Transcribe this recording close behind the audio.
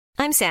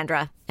I'm Sandra,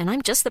 and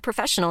I'm just the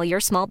professional your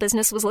small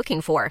business was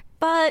looking for.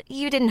 But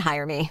you didn't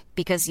hire me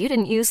because you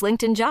didn't use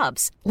LinkedIn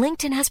Jobs.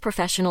 LinkedIn has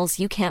professionals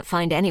you can't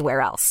find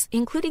anywhere else,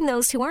 including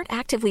those who aren't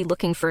actively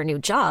looking for a new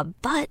job,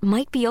 but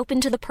might be open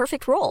to the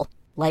perfect role,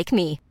 like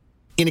me.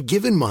 In a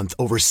given month,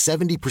 over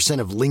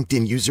 70% of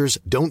LinkedIn users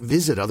don't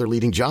visit other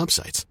leading job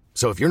sites.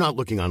 So if you're not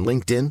looking on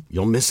LinkedIn,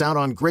 you'll miss out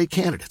on great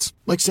candidates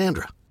like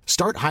Sandra.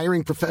 Start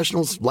hiring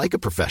professionals like a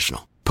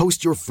professional.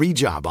 Post your free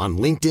job on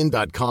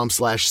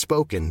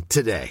linkedin.com/spoken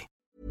today.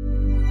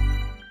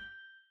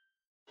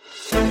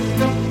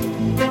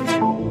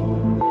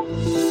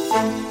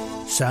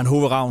 Søren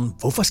Hove Ravn,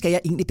 hvorfor skal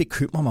jeg egentlig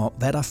bekymre mig om,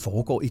 hvad der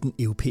foregår i den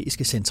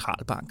europæiske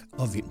centralbank,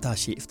 og hvem der er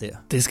chef der?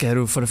 Det skal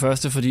du for det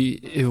første, fordi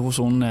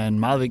eurozonen er en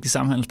meget vigtig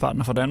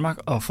samhandelspartner for Danmark,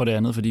 og for det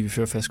andet, fordi vi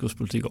fører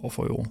fastkurspolitik over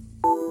for euro.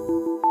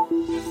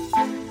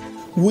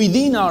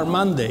 Within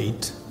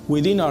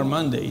our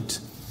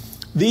mandate,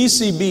 the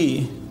ECB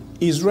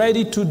is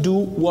ready to do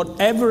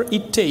whatever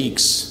it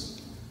takes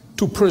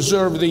to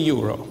preserve the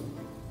euro.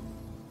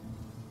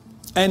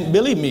 And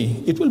believe me,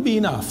 it will be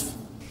enough.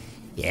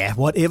 Ja,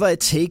 whatever it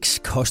takes,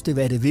 koste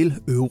hvad det vil,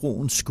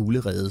 euroen skulle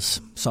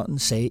reddes. Sådan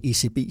sagde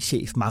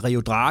ECB-chef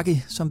Mario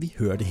Draghi, som vi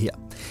hørte her.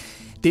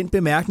 Den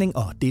bemærkning,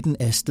 og det den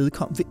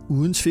afstedkom ved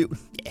uden tvivl,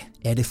 ja,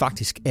 er det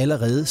faktisk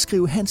allerede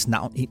skrive hans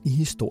navn ind i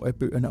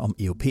historiebøgerne om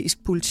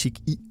europæisk politik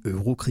i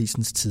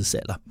eurokrisens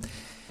tidsalder.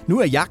 Nu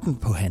er jagten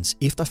på hans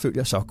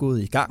efterfølger så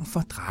gået i gang, for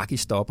Draghi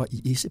stopper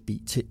i ECB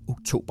til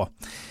oktober.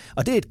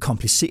 Og det er et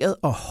kompliceret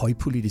og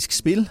højpolitisk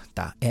spil,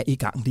 der er i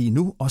gang lige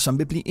nu, og som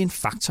vil blive en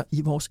faktor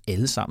i vores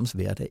allesammens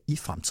hverdag i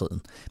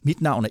fremtiden.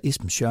 Mit navn er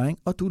Esben Schøring,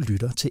 og du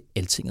lytter til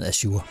Altinget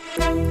Azure.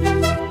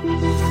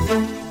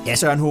 Ja,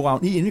 Søren Hove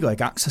Ravn, inden vi går i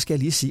gang, så skal jeg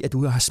lige sige, at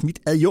du har smidt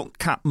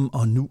adjunktkampen,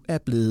 og nu er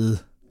blevet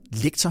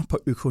lektor på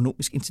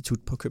Økonomisk Institut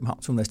på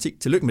Københavns Universitet.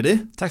 Tillykke med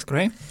det. Tak skal du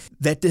have.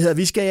 Hvad det hedder,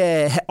 vi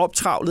skal have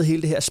optravlet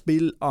hele det her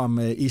spil om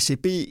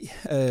ECB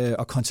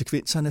og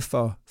konsekvenserne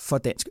for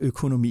dansk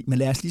økonomi. Men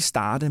lad os lige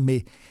starte med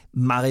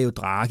Mario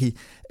Draghi.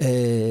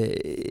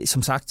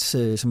 Som sagt,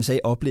 som jeg sagde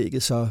i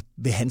oplægget, så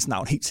vil hans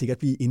navn helt sikkert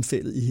blive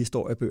indfældet i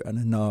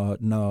historiebøgerne,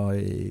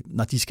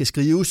 når de skal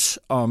skrives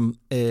om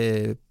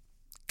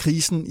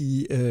krisen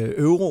i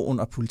euroen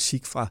og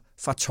politik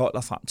fra 12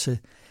 og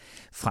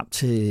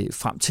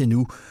frem til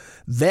nu.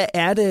 Hvad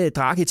er det,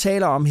 Draghi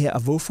taler om her,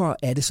 og hvorfor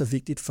er det så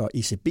vigtigt for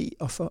ECB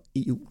og for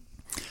EU?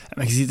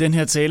 Man kan sige, at den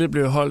her tale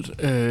blev holdt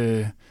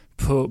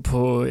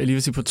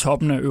på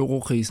toppen af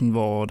eurokrisen,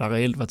 hvor der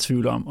reelt var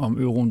tvivl om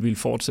euroen ville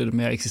fortsætte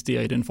med at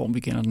eksistere i den form, vi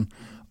kender den.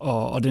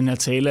 Og den her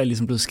tale er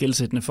ligesom blevet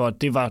skelsættende for, at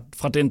det var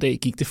fra den dag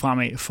gik det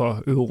fremad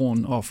for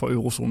euroen og for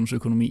eurozonens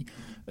økonomi.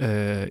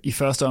 I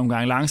første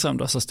omgang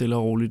langsomt, og så stille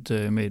og roligt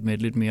med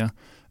et lidt mere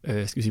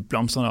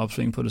blomstrende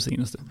opsving på det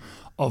seneste.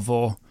 Og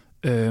hvor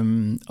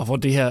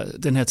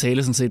den her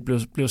tale sådan set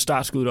blev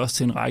startskuddet også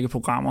til en række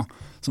programmer,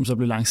 som så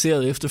blev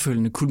lanceret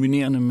efterfølgende,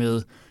 kulminerende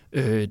med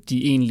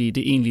det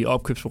egentlige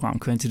opkøbsprogram,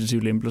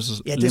 kvantitative lempelser,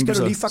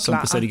 som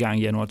blev sat i gang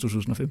i januar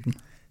 2015.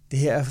 Det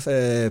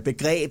her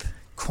begreb,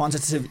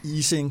 quantitative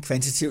easing,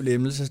 kvantitativ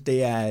lempelse,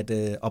 det er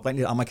et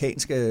oprindeligt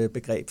amerikansk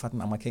begreb fra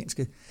den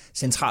amerikanske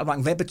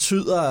centralbank. Hvad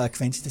betyder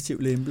kvantitativ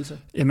lempelse?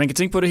 Ja, man kan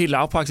tænke på det helt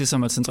lavpraktisk,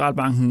 som at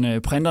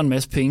centralbanken printer en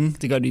masse penge.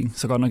 Det gør de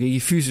så godt nok ikke i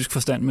fysisk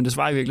forstand, men det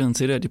svarer i virkeligheden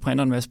til det, at de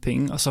printer en masse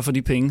penge, og så for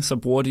de penge, så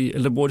bruger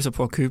de så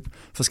på at købe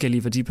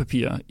forskellige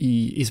værdipapirer,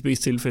 i ECB's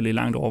tilfælde i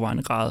langt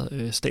overvejende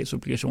grad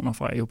statsobligationer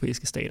fra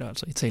europæiske stater,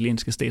 altså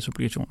italienske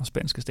statsobligationer,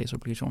 spanske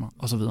statsobligationer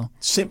osv.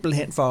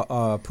 Simpelthen for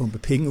at pumpe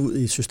penge ud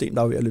i et system,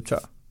 der er ved at løbe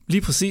tør.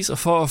 Lige præcis, og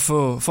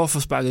for at få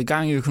sparket i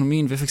gang i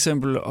økonomien ved for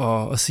eksempel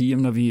at sige,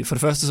 at for det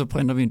første så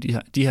printer vi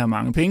de her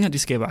mange penge, og de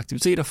skaber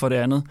aktiviteter. For det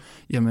andet,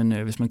 jamen,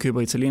 hvis man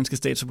køber italienske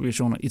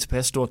statsobligationer i et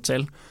tilpas stort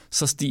tal,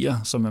 så stiger,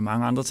 som med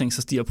mange andre ting,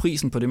 så stiger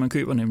prisen på det, man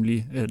køber,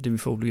 nemlig det, vi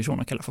for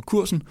obligationer kalder for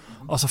kursen,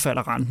 og så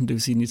falder renten, det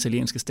vil sige, at den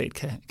italienske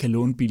stat kan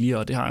låne billigere,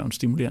 og det har jo en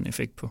stimulerende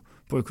effekt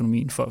på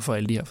økonomien for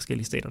alle de her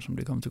forskellige stater, som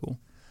det kommer til gode.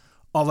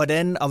 Og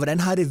hvordan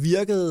har det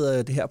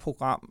virket, det her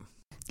program?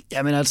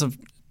 Jamen altså,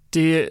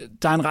 der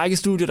er en række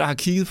studier, der har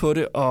kigget på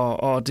det,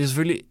 og det er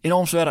selvfølgelig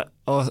enormt svært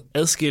at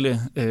adskille,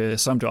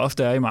 som det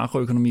ofte er i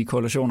makroøkonomi,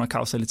 korrelation og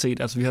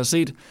kausalitet. Altså vi har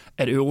set,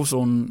 at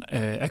eurozonen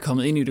er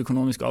kommet ind i et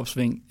økonomisk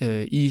opsving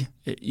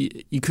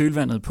i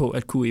kølvandet på,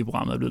 at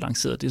QE-programmet er blevet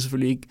lanceret. Det er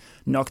selvfølgelig ikke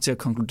nok til at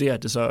konkludere,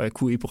 at det så er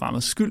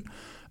QE-programmets skyld,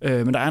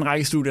 men der er en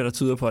række studier, der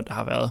tyder på, at der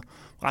har været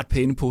ret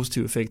pæne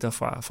positive effekter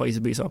fra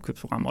ECB's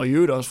opkøbsprogram, og i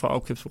øvrigt også fra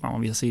opkøbsprogrammer,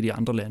 vi har set i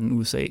andre lande,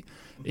 USA,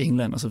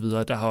 England osv.,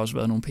 der har også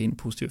været nogle pæne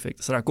positive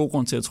effekter. Så der er god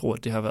grund til at tro,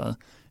 at det har været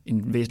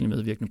en væsentlig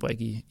medvirkende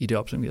brik i det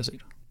opsving, vi har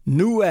set.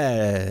 Nu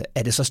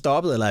er det så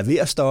stoppet, eller er ved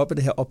at stoppe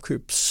det her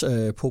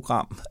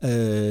opkøbsprogram.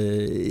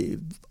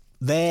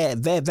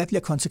 Hvad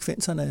bliver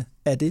konsekvenserne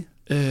af det?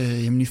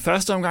 Jamen i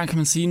første omgang kan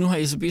man sige, at nu har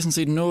ECB sådan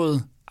set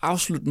nået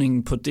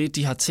afslutningen på det,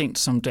 de har tænkt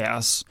som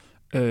deres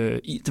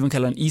det man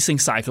kalder en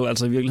easing cycle,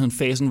 altså i virkeligheden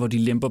fasen, hvor de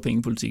lemper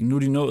pengepolitikken. Nu er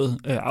de nået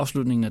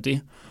afslutningen af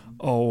det,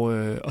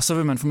 Og så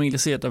vil man formentlig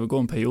se, at der vil gå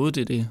en periode,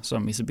 det er det,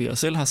 som ECB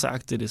også selv har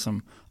sagt, det er det,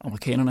 som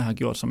amerikanerne har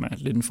gjort, som er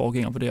lidt en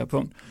forgænger på det her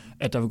punkt,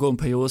 at der vil gå en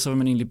periode, så vil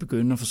man egentlig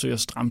begynde at forsøge at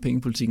stramme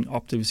pengepolitikken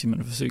op, det vil sige, at man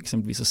vil forsøge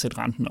eksempelvis at sætte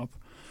renten op.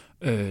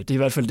 Det er i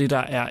hvert fald det, der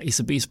er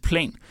ECB's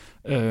plan.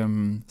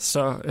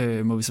 Så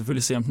må vi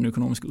selvfølgelig se, om den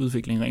økonomiske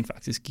udvikling rent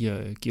faktisk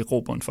giver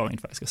robund for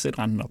rent faktisk at sætte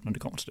renten op, når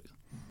det kommer til det.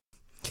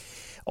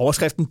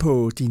 Overskriften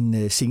på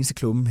din seneste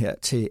klumme her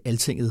til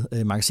Altinget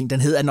magasin, den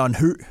hedder, når en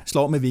hø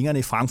slår med vingerne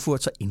i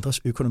Frankfurt, så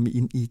ændres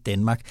økonomien i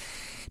Danmark.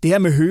 Det her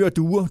med hø og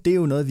duer, det er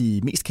jo noget, vi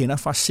mest kender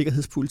fra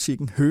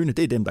sikkerhedspolitikken. Høene,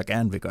 det er dem, der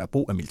gerne vil gøre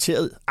brug af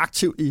militæret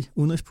aktivt i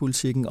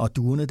udenrigspolitikken, og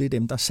duerne, det er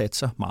dem, der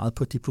satser meget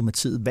på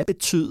diplomatiet. Hvad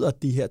betyder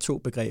de her to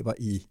begreber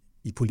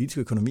i politisk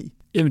økonomi?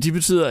 Jamen,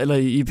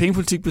 i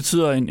pengepolitik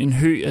betyder en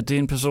hø, at det er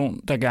en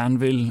person, der gerne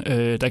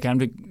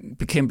vil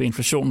bekæmpe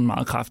inflationen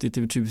meget kraftigt.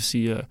 Det vil typisk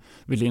sige, at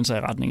vil læne sig i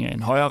retning af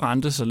en højere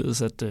rente,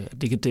 således at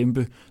det kan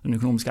dæmpe den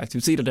økonomiske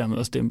aktivitet og dermed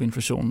også dæmpe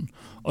inflationen.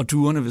 Og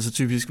duerne vil så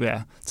typisk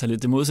tage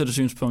lidt det modsatte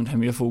synspunkt, have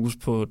mere fokus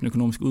på den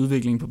økonomiske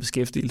udvikling, på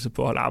beskæftigelse,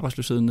 på at holde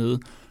arbejdsløsheden nede,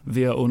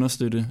 ved at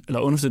understøtte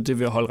det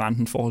ved at holde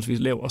renten forholdsvis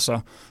lav, og så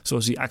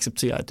at sige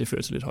acceptere, at det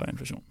fører til lidt højere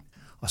inflation.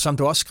 Og som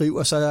du også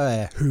skriver, så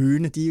er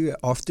høne, de er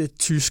ofte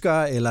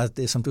tyskere, eller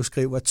det, som du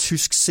skriver,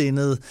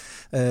 tysksindede.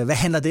 Hvad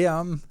handler det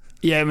om?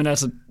 Ja, men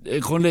altså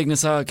grundlæggende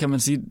så kan man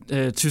sige,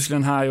 at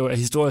Tyskland har jo af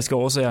historiske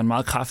årsager en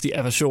meget kraftig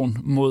aversion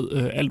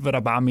mod alt, hvad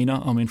der bare minder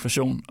om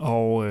inflation.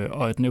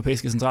 Og den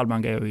europæiske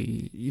centralbank er jo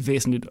i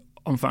væsentligt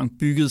omfang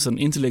bygget, sådan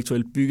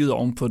intellektuelt bygget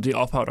oven på det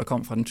ophav, der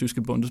kom fra den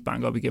tyske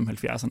Bundesbank op igennem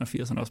 70'erne og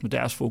 80'erne, også med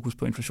deres fokus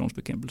på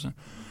inflationsbekæmpelse.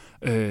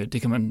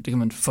 Det kan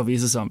man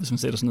forvisse sig om, hvis man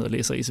sætter sig ned og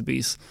læser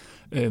ECB's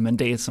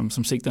mandat, som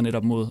sigter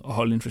netop mod at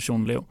holde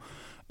inflationen lav.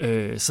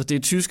 Så det er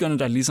tyskerne,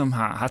 der ligesom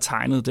har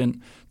tegnet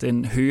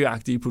den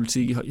højagtige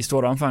politik i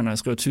stort omfang. Når jeg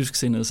skriver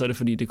tysksindet, så er det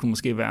fordi, det kunne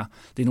måske være,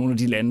 det er nogle af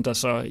de lande, der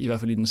så i hvert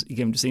fald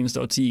igennem det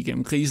seneste årti,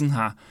 igennem krisen,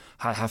 har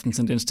haft en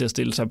tendens til at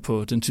stille sig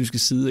på den tyske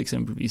side,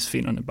 eksempelvis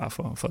finnerne, bare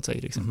for at tage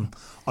et eksempel.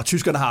 Og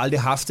tyskerne har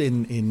aldrig haft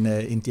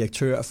en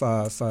direktør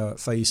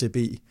for ECB.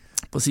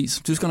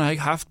 Præcis. Tyskerne har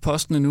ikke haft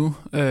posten endnu.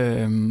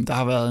 Der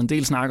har været en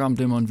del snak om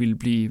det,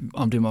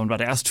 om det var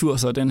deres tur,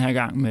 så den her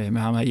gang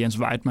med ham her Jens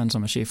Weidmann,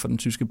 som er chef for den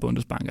tyske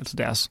Bundesbank,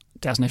 altså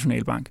deres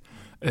nationalbank.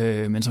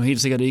 Men som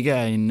helt sikkert ikke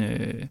er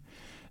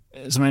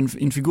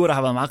en figur, der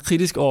har været meget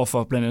kritisk over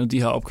for blandt andet de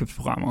her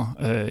opkøbsprogrammer,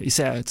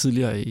 især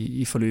tidligere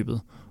i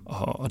forløbet,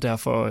 og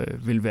derfor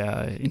vil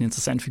være en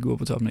interessant figur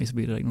på toppen af ECB,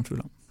 der er ikke nogen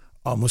tvivl om.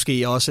 Og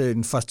måske også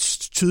en for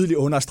tydelig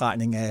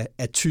understregning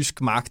af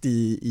tysk magt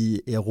i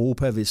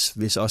Europa,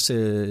 hvis også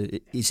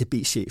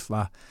ECB-chef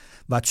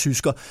var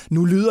tysker.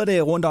 Nu lyder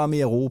det rundt om i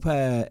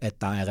Europa,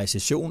 at der er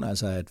recession,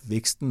 altså at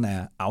væksten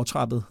er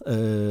aftrappet.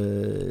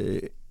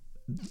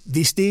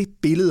 Hvis det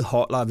billede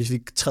holder, hvis vi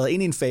træder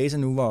ind i en fase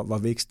nu, hvor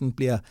væksten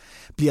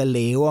bliver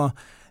lavere,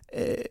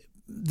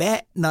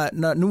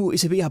 når nu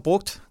ECB har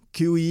brugt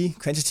QE,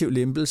 kvantitativ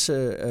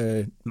lempelse,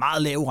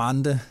 meget lav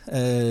rente,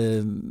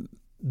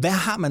 hvad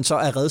har man så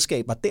af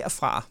redskaber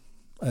derfra,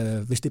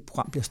 hvis det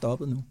program bliver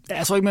stoppet nu?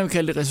 Jeg tror ikke, man vil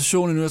kalde det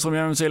recession endnu. Jeg tror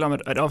mere, man vil tale om,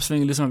 at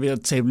opsvinget ligesom er ved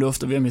at tabe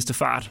luft og ved at miste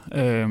fart.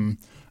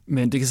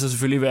 Men det kan så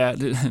selvfølgelig være,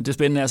 det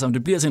spændende er så, om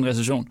det bliver til en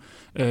recession.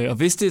 Og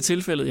hvis det er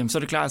tilfældet, jamen, så er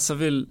det klart, så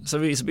vil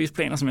ECB's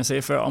planer, som jeg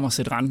sagde før, om at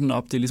sætte renten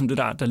op, det er ligesom det,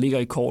 der ligger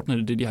i kortene,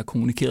 det er det, de har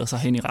kommunikeret sig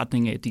hen i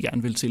retning af, at de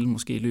gerne vil til,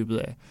 måske i løbet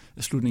af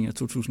slutningen af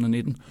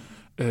 2019.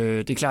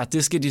 Det er klart,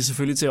 det skal de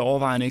selvfølgelig til at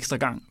overveje en ekstra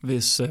gang,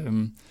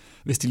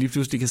 hvis de lige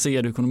pludselig kan se,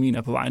 at økonomien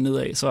er på vej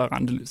nedad,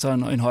 så er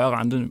en højere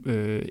rente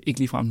ikke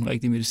ligefrem den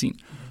rigtige medicin.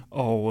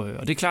 Og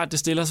det er klart, det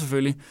stiller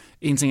selvfølgelig.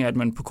 En ting er, at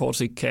man på kort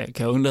sigt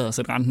kan undlade at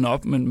sætte renten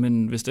op,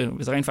 men hvis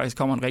der rent faktisk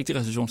kommer en rigtig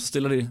recession, så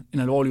stiller det en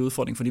alvorlig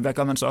udfordring, fordi hvad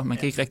gør man så? Man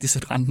kan ikke rigtig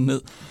sætte renten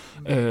ned.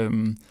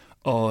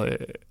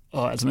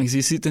 Og altså man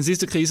kan sige, at den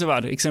sidste krise var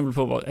et eksempel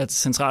på, at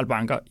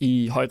centralbanker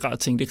i høj grad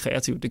tænkte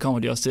kreativt. Det kommer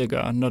de også til at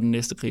gøre, når den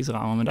næste krise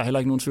rammer. Men der er heller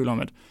ikke nogen tvivl om,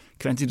 at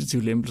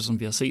kvantitativ lempelse, som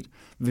vi har set,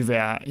 vil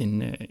være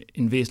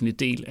en væsentlig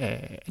del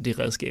af de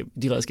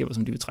redskaber,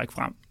 som de vil trække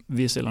frem,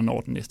 hvis eller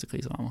når den næste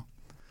krise rammer.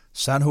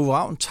 Søren Hove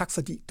Ravn, tak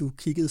fordi du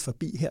kiggede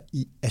forbi her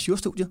i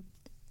Azure-studiet.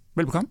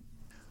 Velbekomme.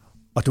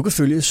 Og du kan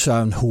følge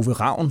Søren Hove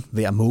Ravn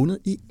hver måned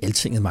i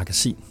Altinget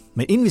magasin.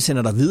 Men inden vi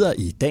sender dig videre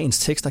i dagens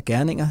tekst og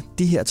gerninger,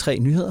 de her 3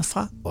 nyheder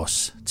fra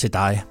os til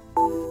dig.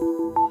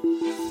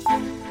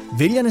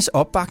 Vælgernes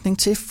opbakning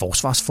til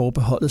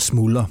forsvarsforbeholdet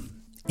smuldrer.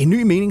 En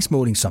ny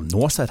meningsmåling, som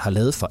Norstat har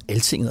lavet for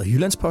Altinget og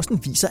Jyllandsposten,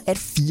 viser, at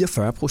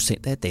 44%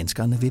 af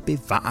danskerne vil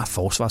bevare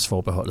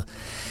forsvarsforbeholdet.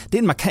 Det er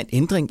en markant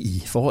ændring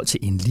i forhold til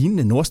en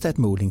lignende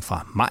Norstat-måling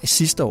fra maj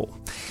sidste år.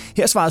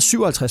 Her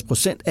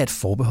svarede 57%, at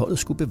forbeholdet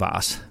skulle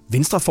bevares.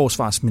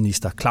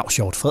 Venstre-forsvarsminister Claus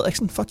Hjort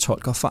Frederiksen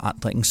fortolker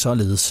forandringen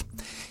således.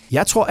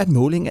 Jeg tror, at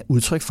målingen er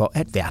udtryk for,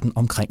 at verden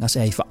omkring os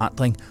er i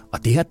forandring,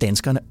 og det har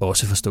danskerne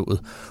også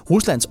forstået.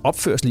 Ruslands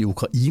opførsel i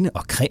Ukraine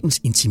og Kremls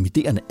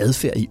intimiderende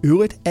adfærd i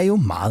øvrigt er jo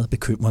meget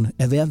bekymrende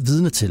at være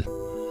vidne til.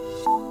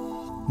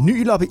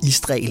 Ny lobby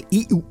Israel.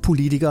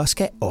 EU-politikere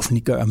skal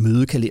offentliggøre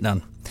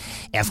mødekalenderen.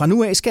 Ja, fra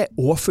nu af skal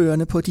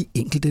ordførerne på de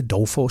enkelte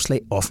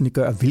lovforslag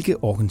offentliggøre,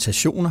 hvilke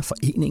organisationer,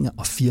 foreninger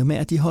og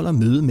firmaer de holder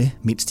møde med,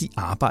 mens de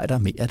arbejder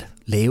med at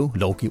lave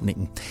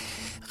lovgivningen.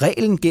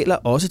 Reglen gælder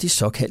også de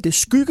såkaldte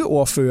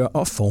skyggeordfører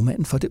og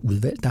formanden for det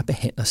udvalg, der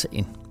behandler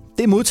sagen.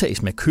 Det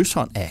modtages med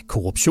kyshånd af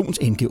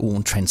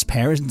korruptions-NGO'en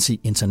Transparency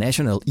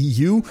International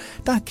EU,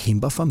 der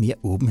kæmper for mere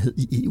åbenhed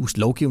i EU's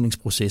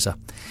lovgivningsprocesser.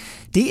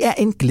 Det er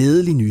en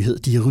glædelig nyhed.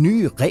 De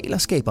nye regler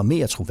skaber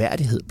mere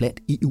troværdighed blandt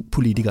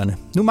EU-politikerne.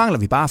 Nu mangler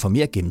vi bare for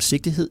mere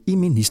gennemsigtighed i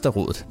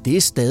ministerrådet. Det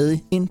er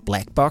stadig en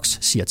black box,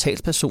 siger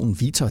talspersonen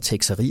Vitor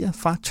Texeria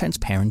fra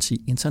Transparency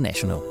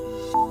International.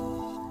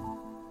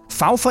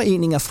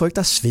 Fagforeninger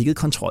frygter svækket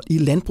kontrol i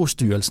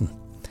Landbrugsstyrelsen.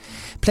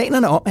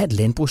 Planerne om, at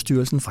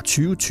Landbrugsstyrelsen fra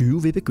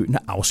 2020 vil begynde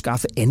at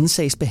afskaffe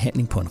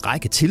andensagsbehandling på en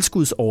række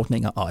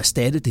tilskudsordninger og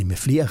erstatte det med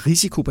flere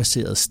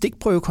risikobaserede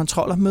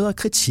stikprøvekontroller, møder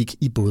kritik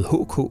i både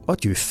HK og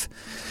DJØF.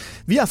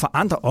 Vi har fra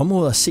andre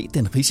områder set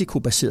den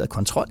risikobaserede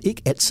kontrol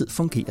ikke altid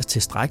fungerer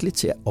tilstrækkeligt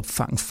til at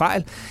opfange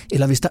fejl,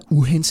 eller hvis der er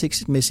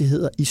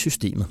uhensigtsmæssigheder i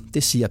systemet.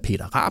 Det siger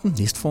Peter Raben,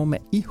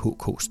 næstformand i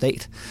HK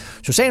Stat.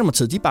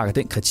 Socialdemokratiet de bakker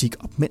den kritik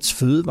op, mens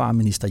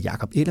fødevareminister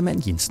Jakob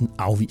Ellemann-Jensen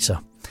afviser.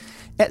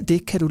 Alt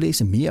det kan du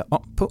læse mere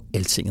om på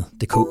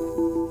altinget.dk.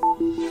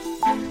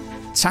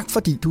 Tak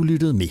fordi du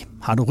lyttede med.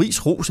 Har du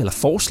ris, ros eller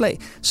forslag,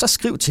 så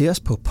skriv til os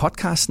på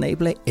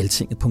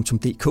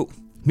podcast@altinget.dk.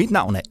 Mit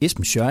navn er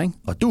Esben Schøring,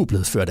 og du er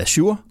blevet ført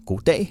ajour. God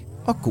dag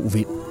og god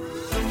vind.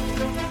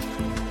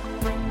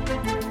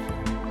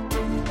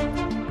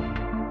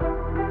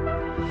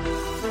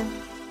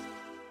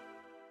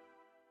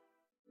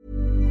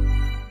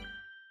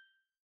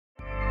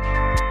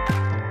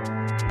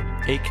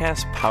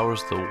 Acast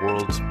powers the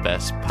world's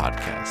best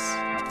podcasts.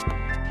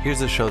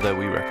 Here's a show that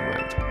we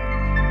recommend.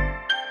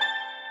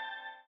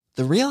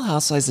 The Real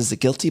Housewives is a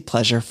guilty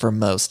pleasure for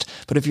most,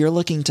 but if you're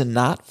looking to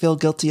not feel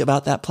guilty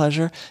about that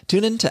pleasure,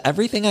 tune in to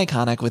Everything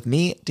Iconic with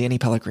me, Danny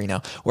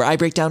Pellegrino, where I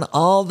break down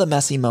all the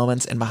messy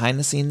moments and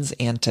behind-the-scenes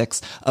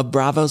antics of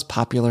Bravo's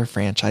popular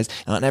franchise.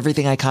 And on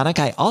Everything Iconic,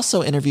 I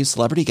also interview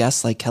celebrity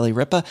guests like Kelly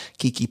Ripa,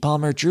 Keke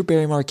Palmer, Drew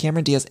Barrymore,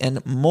 Cameron Diaz,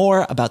 and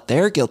more about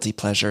their guilty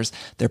pleasures,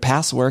 their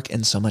past work,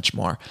 and so much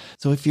more.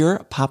 So if you're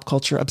pop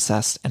culture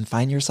obsessed and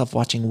find yourself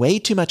watching way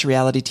too much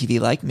reality TV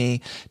like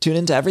me, tune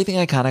in to Everything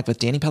Iconic with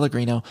Danny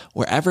Pellegrino,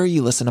 wherever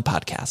you listen to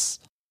podcasts.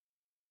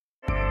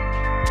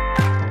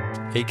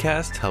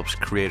 Acast helps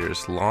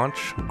creators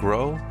launch,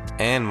 grow,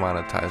 and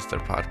monetize their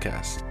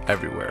podcasts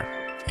everywhere.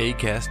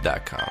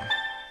 Acast.com.